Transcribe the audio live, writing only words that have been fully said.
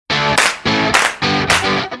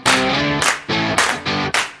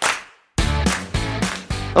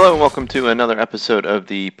Hello and welcome to another episode of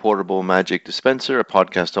the Portable Magic Dispenser, a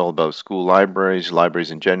podcast all about school libraries, libraries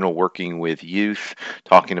in general, working with youth,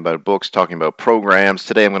 talking about books, talking about programs.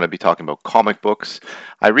 Today I'm going to be talking about comic books.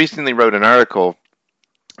 I recently wrote an article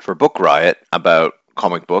for Book Riot about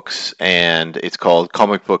comic books, and it's called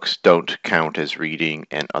Comic Books Don't Count as Reading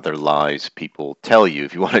and Other Lies People Tell You.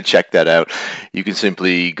 If you want to check that out, you can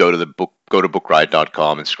simply go to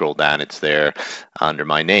bookriot.com and scroll down. It's there under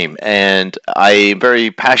my name. And I'm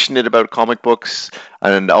very passionate about comic books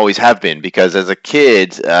and always have been because as a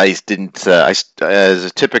kid, I didn't, as a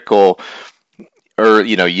typical or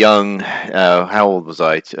young how old was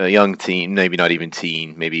I, a young teen, maybe not even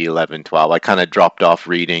teen, maybe 11, 12. I kind of dropped off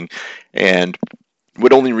reading and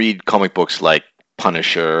would only read comic books like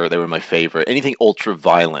Punisher. They were my favorite. Anything ultra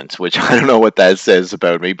violent, which I don't know what that says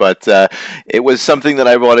about me, but it was something that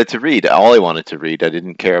I wanted to read. All I wanted to read. I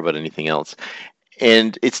didn't care about anything else.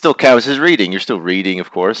 And it still counts as reading. You're still reading,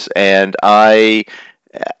 of course. And I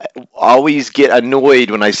always get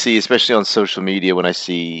annoyed when I see, especially on social media, when I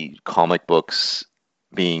see comic books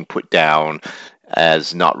being put down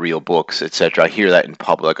as not real books, etc. I hear that in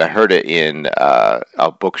public. I heard it in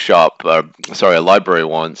a bookshop, sorry, a library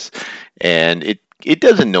once, and it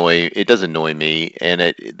does annoy me.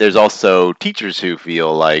 And there's also teachers who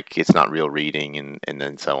feel like it's not real reading, and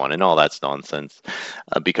then so on, and all that's nonsense,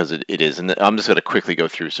 because it is. And I'm just going to quickly go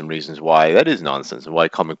through some reasons why that is nonsense and why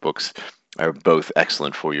comic books are both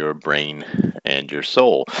excellent for your brain and your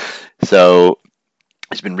soul. So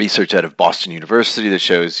there's been research out of Boston University that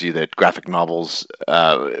shows you that graphic novels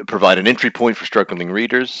provide an entry point for struggling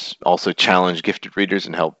readers, also challenge gifted readers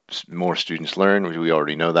and help more students learn, which we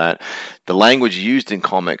already know that. The language used in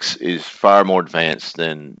comics is far more advanced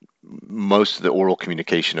than most of the oral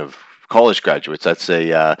communication of college graduates. That's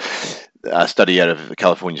a study out of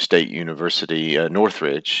California State University,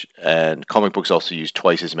 Northridge, and comic books also use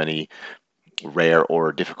twice as many rare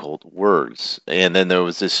or difficult words. And then there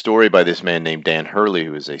was this story by this man named Dan Hurley,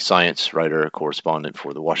 who is a science writer, a correspondent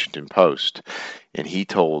for the Washington Post. And he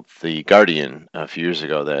told The Guardian a few years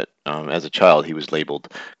ago that as a child he was labeled,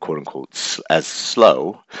 quote unquote, as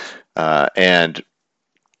slow. And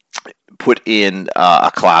put in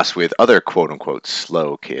a class with other quote unquote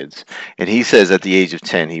slow kids. And he says at the age of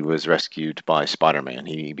 10, he was rescued by Spider Man.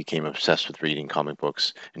 He became obsessed with reading comic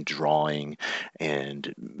books and drawing.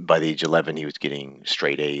 And by the age of 11, he was getting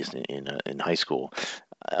straight A's in high school.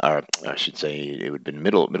 Or I should say it would have been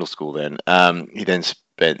middle school then. He then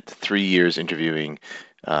spent 3 years interviewing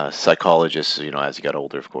psychologists, as he got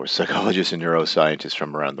older, of course, psychologists and neuroscientists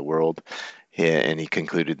from around the world. And he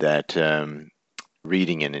concluded that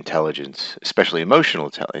reading and intelligence, especially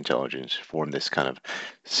emotional intelligence, form this kind of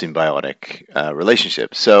symbiotic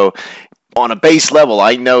relationship. So, on a base level,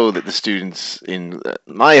 I know that the students in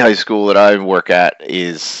my high school that I work at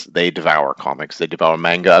they devour comics, they devour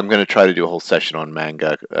manga. I'm going to try to do a whole session on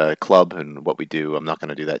manga club and what we do. I'm not going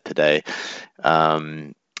to do that today,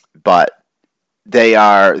 but they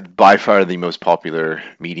are by far the most popular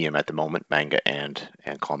medium at the moment, manga and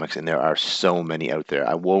comics, and there are so many out there.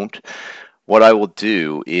 What I will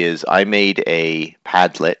do is I made a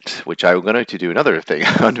Padlet, which I'm going to do another thing.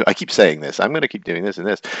 I keep saying this. I'm going to keep doing this and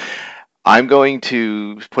this. I'm going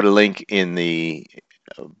to put a link in the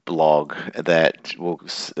blog that will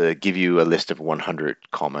give you a list of 100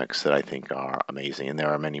 comics that I think are amazing, and there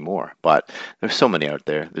are many more. But there's so many out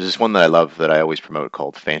there. There's this one that I love that I always promote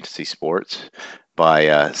called Fantasy Sports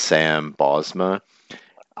by Sam Bosma.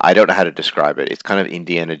 I don't know how to describe it. It's kind of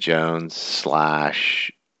Indiana Jones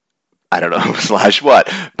slash I don't know, slash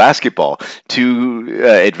what? Basketball. Two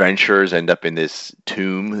adventurers end up in this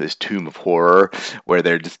tomb of horror, where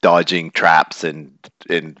they're just dodging traps and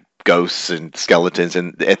ghosts and skeletons,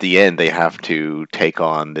 and at the end they have to take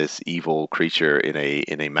on this evil creature in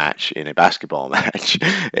a basketball match,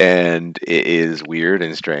 and it is weird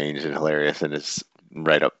and strange and hilarious, and it's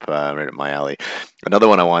right up my alley. Another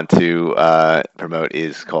one I want to promote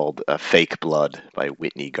is called Fake Blood by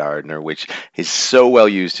Whitney Gardner, which is so well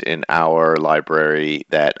used in our library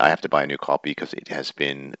that I have to buy a new copy because it has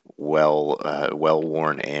been well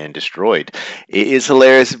worn and destroyed. It is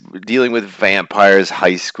hilarious dealing with vampires,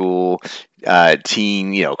 high school,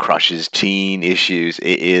 teen, crushes, teen issues.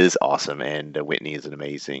 It is awesome, and Whitney is an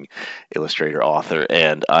amazing illustrator, author,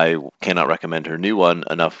 and I cannot recommend her new one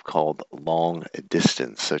enough called Long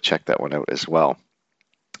Distance. So check that one out as well.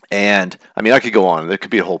 And I mean, I could go on. There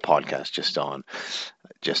could be a whole podcast just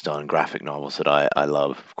on graphic novels that I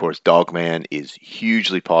love. Of course, Dogman is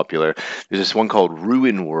hugely popular. There's this one called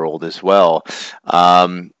Ruin World as well.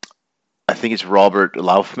 I think it's Robert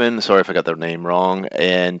Laufman. Sorry if I got their name wrong.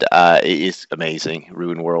 And it is amazing.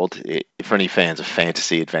 Ruin World. For any fans of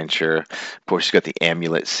fantasy adventure, of course, you've got the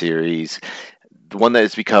Amulet series. The one that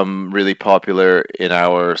has become really popular in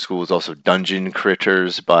our school is also Dungeon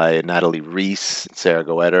Critters by Natalie Reese and Sarah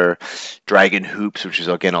Goetter. Dragon Hoops, which is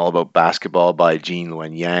again all about basketball by Jean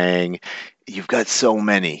Luen Yang. You've got so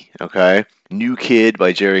many, okay? New Kid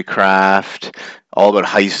by Jerry Craft, all about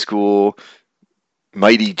high school.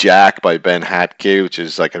 Mighty Jack by Ben Hatke, which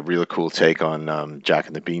is like a really cool take on Jack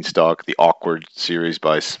and the Beanstalk. The Awkward series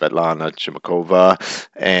by Svetlana Chimakova,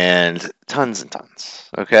 and tons and tons.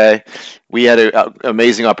 Okay, we had an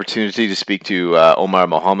amazing opportunity to speak to Omar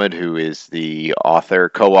Mohammed, who is the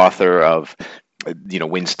co-author of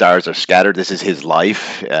When Stars Are Scattered. This is his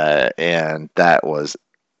life, and that was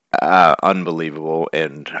unbelievable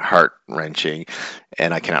and heart wrenching,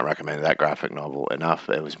 and I cannot recommend that graphic novel enough.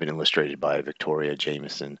 It was been illustrated by Victoria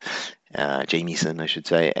Jamieson, I should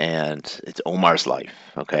say, and it's Omar's life.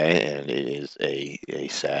 Okay, and it is a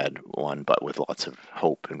sad one, but with lots of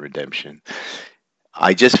hope and redemption.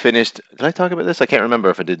 I just finished. Did I talk about this? I can't remember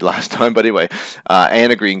if I did last time, but anyway,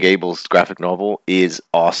 Anna Green Gables' graphic novel is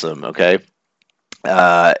awesome. Okay,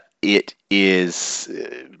 it is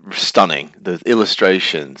stunning. The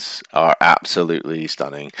illustrations are absolutely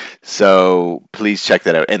stunning. So please check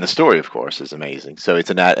that out. And the story, of course, is amazing. So it's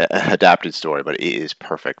an adapted story, but it is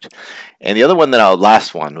perfect. And the other one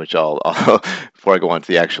last one, which I'll before I go on to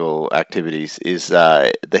the actual activities, is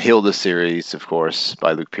the Hilda series, of course,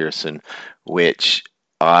 by Luke Pearson, which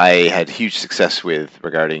I had huge success with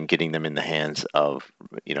regarding getting them in the hands of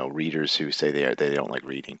readers who say they don't like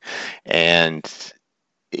reading, and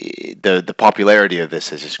the popularity of this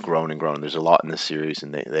has just grown and grown. There's a lot in this series,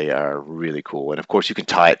 and they are really cool. And of course, you can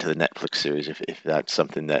tie it to the Netflix series if that's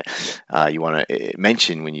something that you want to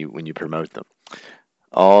mention when you promote them.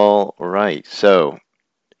 All right, so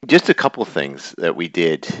just a couple of things that we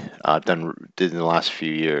did in the last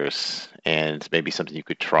few years, and maybe something you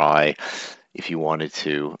could try if you wanted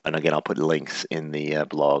to. And again, I'll put links in the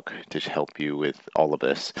blog to help you with all of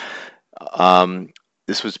this.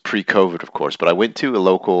 This was pre-COVID, of course, but I went to a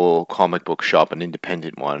local comic book shop, an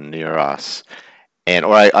independent one near us,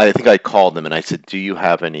 I think I called them and I said, "Do you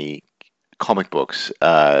have any comic books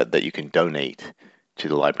that you can donate to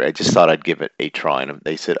the library?" I just thought I'd give it a try, and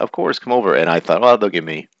they said, "Of course, come over." And I thought, well, they'll give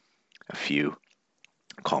me a few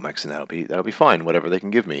comics, and that'll be fine. Whatever they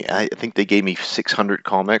can give me. I think they gave me 600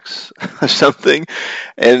 comics or something,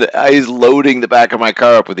 and I was loading the back of my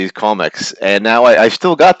car up with these comics. And now I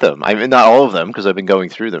still got them. I mean, not all of them because I've been going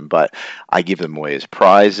through them, but I give them away as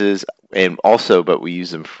prizes, and also, but we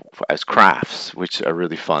use them as crafts, which are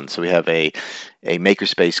really fun. So we have a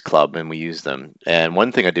makerspace club, and we use them. And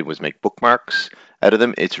one thing I did was make bookmarks out of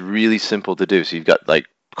them. It's really simple to do. So you've got like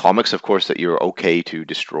comics, of course, that you're okay to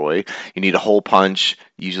destroy. You need a hole punch,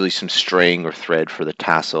 usually some string or thread for the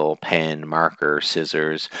tassel, pen, marker,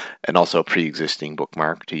 scissors, and also a pre-existing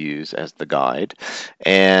bookmark to use as the guide.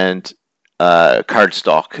 And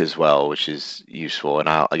cardstock as well, which is useful. And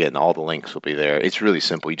again, all the links will be there. It's really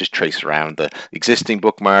simple. You just trace around the existing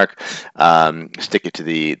bookmark, stick it to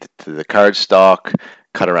the cardstock,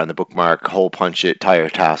 cut around the bookmark, hole punch it, tie your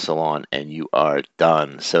tassel on, and you are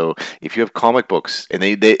done. So if you have comic books, and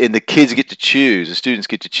and the kids get to choose, the students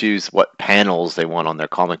get to choose what panels they want on their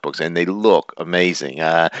comic books, and they look amazing.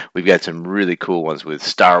 We've got some really cool ones with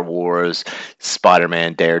Star Wars,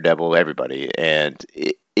 Spider-Man, Daredevil, everybody, and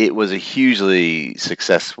it was a hugely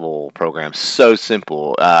successful program. So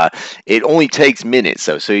simple. It only takes minutes,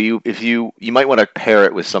 though. So you might want to pair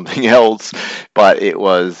it with something else, but it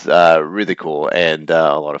was really cool and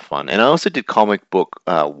a lot of fun. And I also did comic book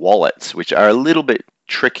wallets, which are a little bit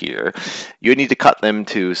trickier. You need to cut them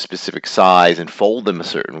to a specific size and fold them a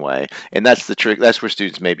certain way, and that's the trick. That's where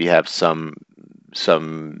students maybe have some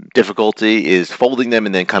difficulty, is folding them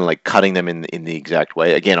and then kind of like cutting them in the exact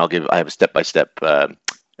way. Again, I have a step-by-step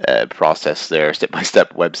process there,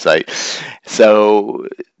 step-by-step website. So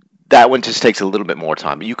that one just takes a little bit more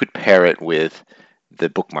time. You could pair it with the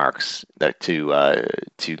bookmarks to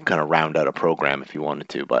kind of round out a program if you wanted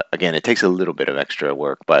to. But again, it takes a little bit of extra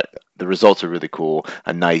work, but the results are really cool.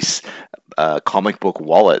 A nice comic book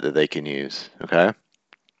wallet that they can use. Okay.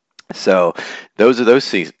 So those are those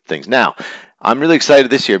things. Now, I'm really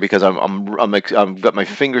excited this year because I've got my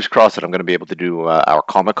fingers crossed that I'm going to be able to do our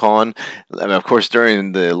Comic-Con. And of course,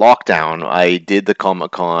 during the lockdown, I did the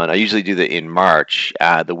Comic-Con. I usually do that in March,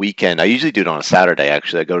 the weekend. I usually do it on a Saturday.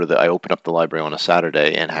 Actually, I open up the library on a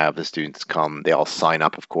Saturday and have the students come. They all sign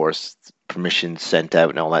up, of course, permissions sent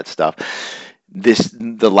out and all that stuff.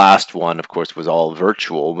 The last one, of course, was all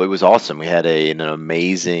virtual. It was awesome. We had an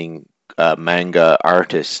amazing manga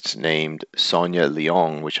artist named Sonia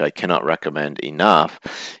Leong, which I cannot recommend enough.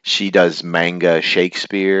 She does manga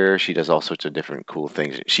Shakespeare. She does all sorts of different cool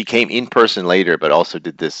things. She came in person later, but also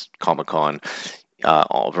did this Comic Con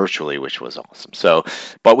all virtually, which was awesome. So,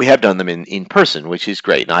 but we have done them in person, which is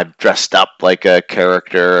great. And I've dressed up like a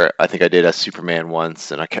character. I think I did a Superman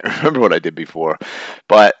once, and I can't remember what I did before.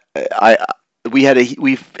 But we've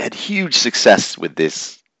had huge success with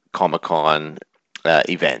this Comic Con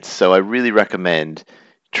event. So I really recommend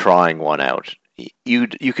trying one out. You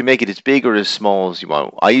can make it as big or as small as you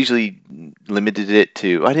want. I usually limited it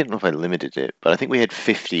to, I didn't know if I limited it, but I think we had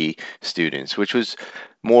 50 students, which was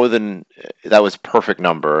more than, that was a perfect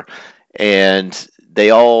number. And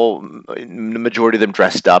they all, the majority of them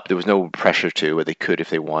dressed up. There was no pressure to, but they could if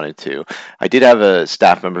they wanted to. I did have a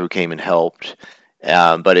staff member who came and helped,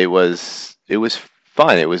 but it was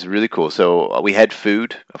fun. It was really cool. So we had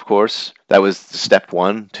food, of course. That was step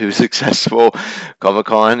one to successful Comic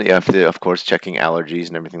Con. You have to, of course, checking allergies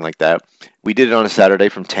and everything like that. We did it on a Saturday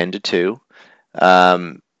from 10 to 2.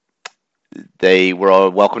 Um, they were all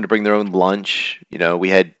welcome to bring their own lunch. We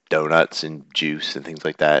had donuts and juice and things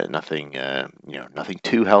like that. Nothing, nothing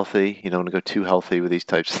too healthy. You don't want to go too healthy with these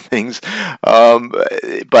types of things. Um,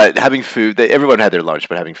 but having food, everyone had their lunch,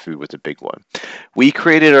 but having food was a big one. We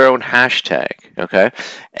created our own hashtag, okay,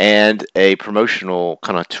 and a promotional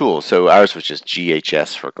kind of tool. So ours was just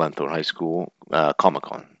GHS for Glenthorne High School Comic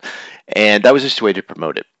Con, and that was just a way to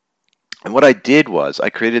promote it. And what I did was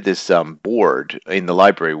I created this board in the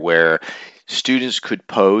library where students could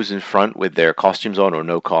pose in front with their costumes on or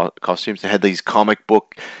no costumes. They had these comic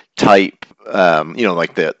book type,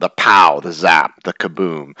 like the pow, the zap, the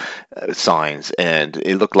kaboom signs, and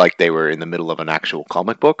it looked like they were in the middle of an actual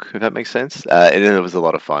comic book, if that makes sense. And it was a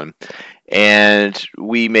lot of fun. And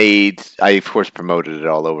I of course promoted it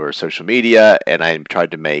all over social media, and I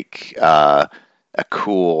tried to make a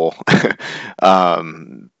cool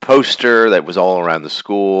poster that was all around the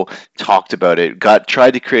school, talked about it,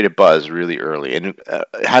 tried to create a buzz really early,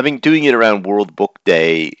 and doing it around World Book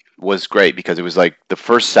Day was great because it was like the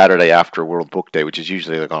first Saturday after World Book Day, which is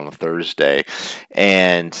usually like on a Thursday,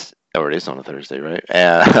 or it is on a Thursday, right?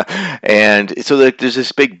 And so there's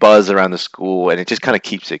this big buzz around the school, and it just kind of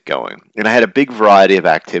keeps it going. And I had a big variety of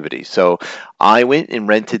activities. So I went and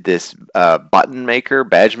rented this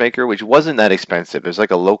badge maker, which wasn't that expensive. It was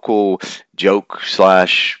like a local joke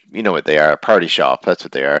slash, you know what they are, party shop. That's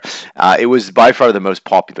what they are. It was by far the most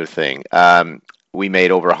popular thing. We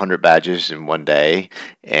made over 100 badges in one day,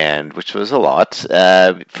 and which was a lot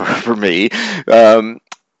for me.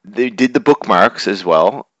 They did the bookmarks as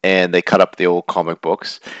well, and they cut up the old comic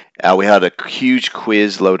books. We had a huge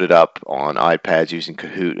quiz loaded up on iPads using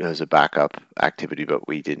Kahoot as a backup activity, but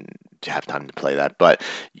we didn't have time to play that. But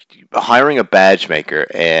hiring a badge maker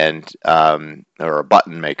or a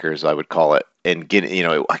button maker, as I would call it, and getting,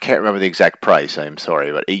 I can't remember the exact price. I'm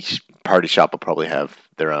sorry, but each party shop will probably have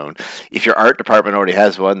their own. If your art department already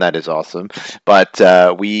has one, that is awesome. But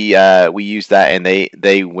we used that, and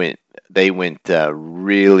they went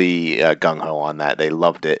really gung ho on that. They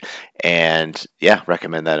loved it, and yeah,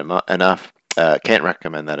 recommend that enough. Can't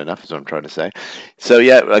recommend that enough, is what I'm trying to say. So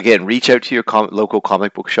yeah, again, reach out to your local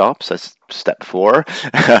comic book shops. That's step 4.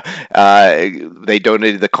 They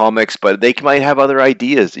donated the comics, but they might have other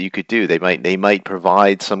ideas that you could do. They might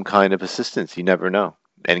provide some kind of assistance. You never know.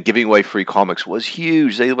 And giving away free comics was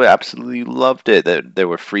huge. They absolutely loved it. There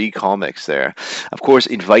were free comics there. Of course,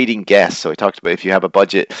 inviting guests. So I talked about if you have a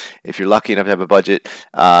budget, if you're lucky enough to have a budget.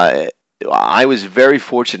 I was very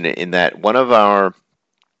fortunate in that one of our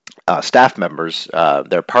staff members,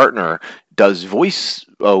 their partner, does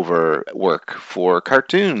voiceover work for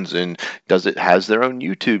cartoons and has their own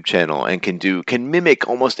YouTube channel and can mimic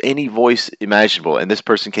almost any voice imaginable. And this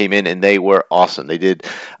person came in and they were awesome. They did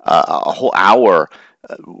a whole hour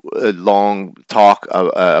long talk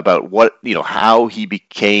about how he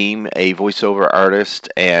became a voiceover artist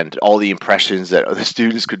and all the impressions that the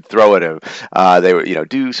students could throw at him. They were,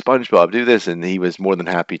 do SpongeBob, do this, and he was more than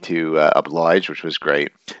happy to oblige, which was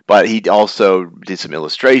great. But he also did some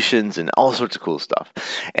illustrations and all sorts of cool stuff.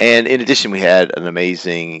 And in addition, we had an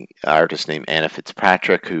amazing artist named Anna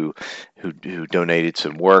Fitzpatrick who donated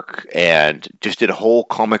some work and just did a whole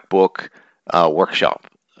comic book workshop,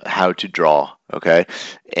 how to draw, okay,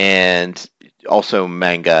 and also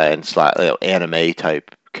manga and anime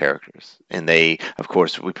type characters. And of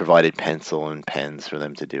course, we provided pencil and pens for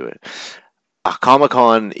them to do it.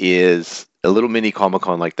 A little mini Comic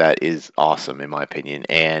Con like that is awesome in my opinion,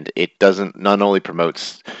 and it not only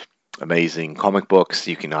promotes amazing comic books.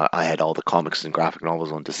 I had all the comics and graphic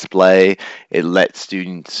novels on display. It let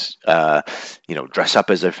students, dress up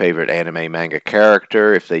as their favorite anime manga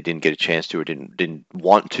character if they didn't get a chance to or didn't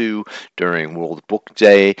want to during World Book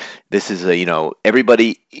Day. This is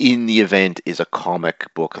everybody in the event is a comic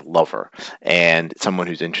book lover and someone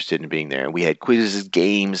who's interested in being there. And we had quizzes,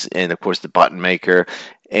 games, and of course the button maker.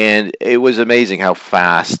 And it was amazing how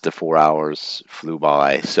fast the 4 hours flew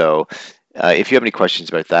by. So if you have any questions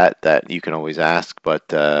about that you can always ask, but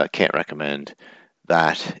can't recommend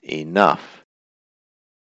that enough.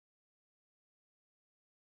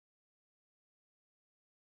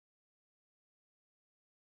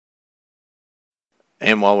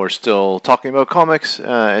 And while we're still talking about comics,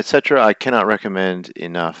 etc., I cannot recommend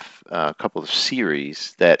enough a couple of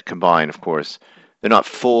series that combine, of course, they're not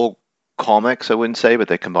full comics, I wouldn't say, but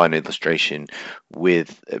they combine illustration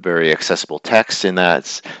with a very accessible text, and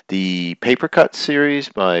that's the Paper Cut series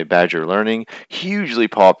by Badger Learning, hugely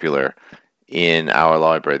popular in our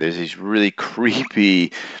library. There's these really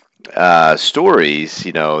creepy stories,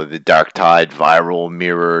 the Dark Tide, Viral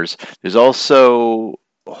Mirrors. There's also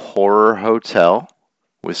Horror Hotel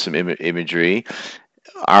with some imagery.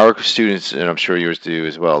 Our students, and I'm sure yours do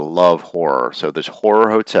as well, love horror. So there's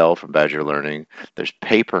Horror Hotel from Badger Learning. There's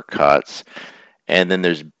Paper Cuts, and then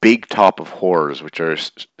there's Big Top of Horrors, which are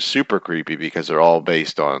super creepy because they're all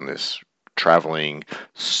based on this traveling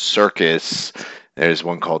circus. There's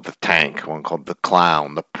one called The Tank, one called The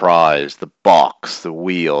Clown, The Prize, The Box, The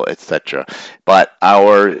Wheel, etc. But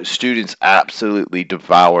our students absolutely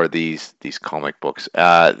devour these comic books.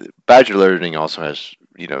 Badger Learning also has,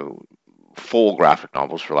 full graphic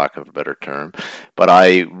novels, for lack of a better term. But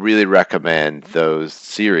I really recommend those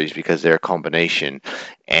series because they're a combination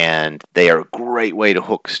and they are a great way to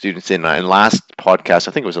hook students in. And last podcast,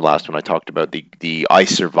 I think it was the last one, I talked about the I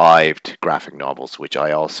Survived graphic novels, which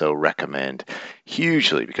I also recommend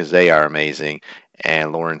hugely because they are amazing.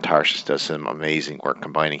 And Lauren Tarshis does some amazing work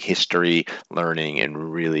combining history, learning,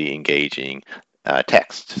 and really engaging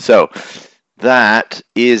text. So that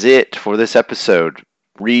is it for this episode.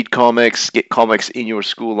 Read comics, get comics in your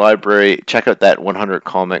school library, check out that 100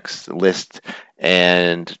 comics list,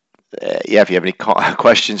 and if you have any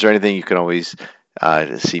questions or anything, you can always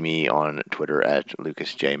see me on Twitter at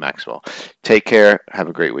Lucas J. Maxwell. Take care. Have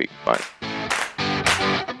a great week. Bye.